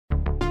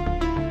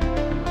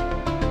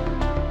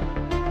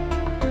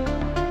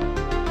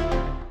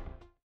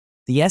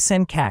The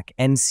SNCAC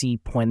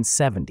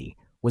NC.1070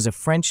 was a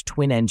French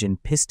twin-engine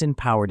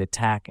piston-powered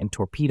attack and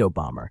torpedo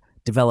bomber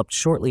developed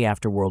shortly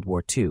after World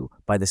War II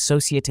by the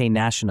Société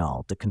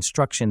Nationale de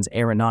Constructions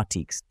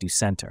Aéronautiques du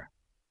Centre.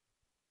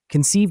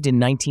 Conceived in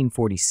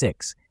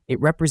 1946, it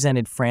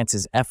represented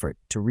France's effort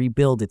to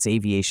rebuild its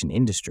aviation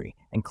industry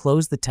and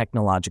close the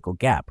technological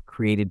gap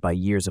created by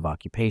years of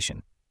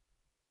occupation.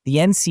 The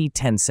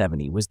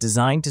NC-1070 was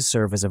designed to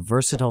serve as a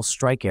versatile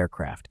strike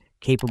aircraft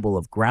capable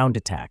of ground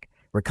attack,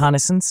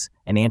 reconnaissance,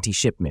 and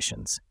anti-ship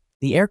missions.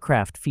 The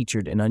aircraft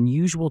featured an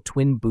unusual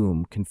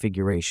twin-boom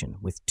configuration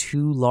with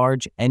two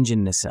large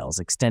engine nacelles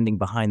extending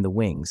behind the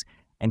wings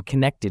and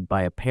connected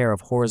by a pair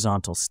of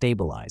horizontal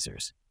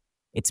stabilizers.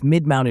 Its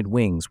mid-mounted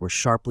wings were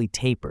sharply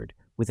tapered,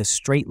 with a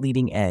straight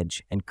leading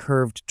edge and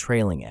curved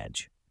trailing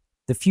edge.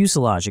 The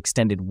fuselage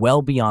extended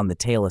well beyond the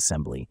tail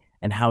assembly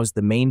and housed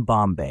the main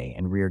bomb bay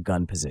and rear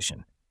gun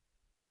position.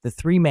 The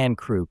three-man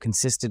crew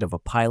consisted of a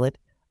pilot,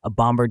 a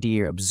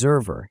bombardier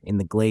observer in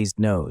the glazed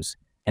nose,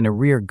 and a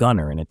rear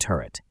gunner in a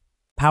turret.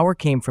 Power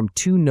came from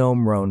two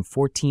Gnome-Rhone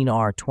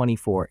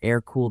 14R24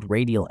 air-cooled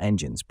radial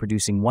engines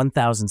producing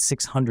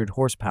 1,600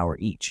 horsepower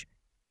each.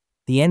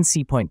 The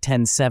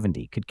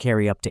NC.1070 could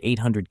carry up to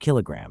 800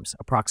 kilograms,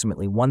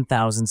 approximately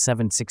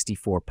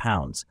 1,764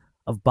 pounds,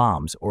 of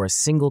bombs or a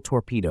single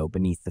torpedo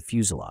beneath the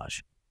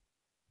fuselage.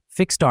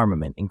 Fixed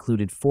armament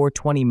included four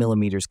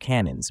 20mm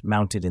cannons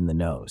mounted in the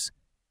nose.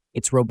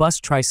 Its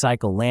robust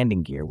tricycle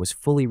landing gear was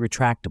fully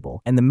retractable,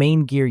 and the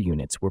main gear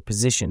units were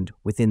positioned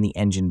within the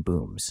engine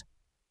booms.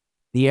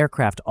 The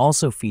aircraft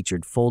also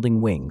featured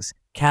folding wings,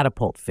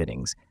 catapult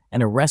fittings,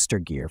 and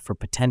arrestor gear for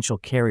potential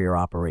carrier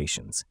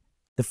operations.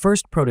 The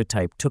first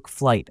prototype took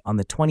flight on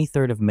the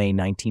 23rd of May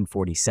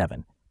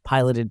 1947,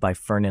 piloted by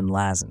Fernand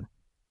Lazin.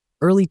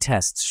 Early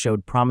tests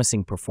showed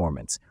promising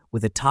performance,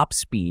 with a top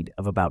speed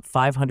of about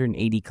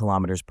 580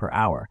 kilometers per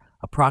hour,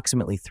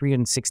 approximately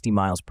 360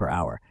 miles per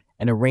hour,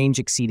 and a range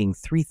exceeding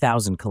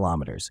 3,000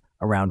 kilometers,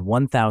 around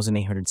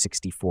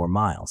 1,864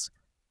 miles.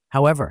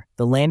 However,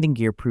 the landing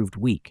gear proved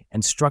weak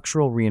and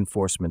structural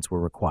reinforcements were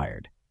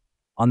required.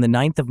 On the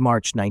 9th of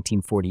March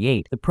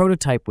 1948, the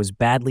prototype was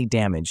badly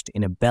damaged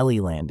in a belly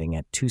landing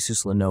at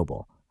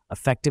Toussus-le-Noble,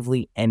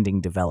 effectively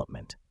ending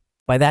development.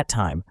 By that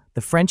time,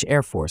 the French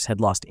Air Force had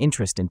lost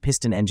interest in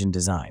piston engine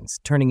designs,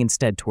 turning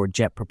instead toward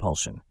jet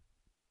propulsion.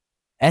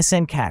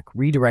 SNCAC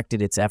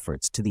redirected its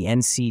efforts to the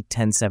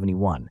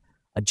NC-1071,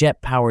 a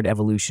jet-powered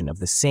evolution of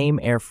the same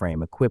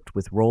airframe equipped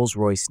with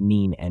Rolls-Royce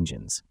Nene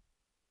engines.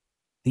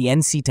 The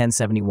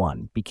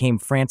NC-1071 became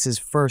France's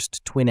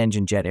first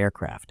twin-engine jet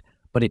aircraft,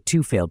 but it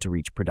too failed to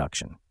reach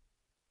production.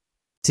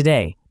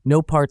 Today,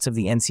 no parts of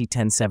the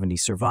NC-1070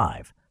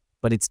 survive,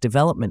 but its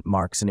development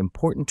marks an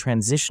important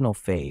transitional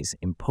phase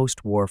in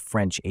post-war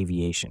French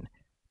aviation,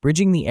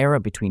 bridging the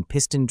era between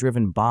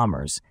piston-driven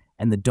bombers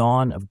and the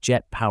dawn of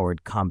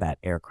jet-powered combat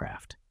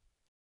aircraft.